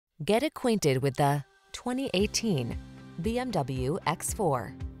Get acquainted with the 2018 BMW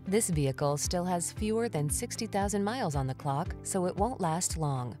X4. This vehicle still has fewer than 60,000 miles on the clock, so it won't last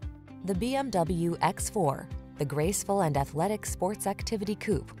long. The BMW X4, the graceful and athletic sports activity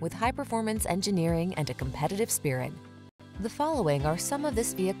coupe with high-performance engineering and a competitive spirit. The following are some of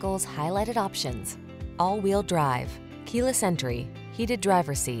this vehicle's highlighted options: all-wheel drive, keyless entry, heated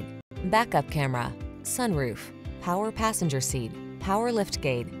driver's seat, backup camera, sunroof, power passenger seat, power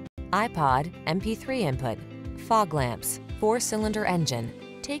liftgate, iPod, MP3 input, fog lamps, 4-cylinder engine.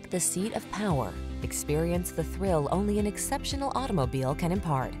 Take the seat of power. Experience the thrill only an exceptional automobile can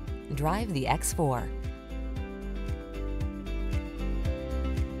impart. Drive the X4.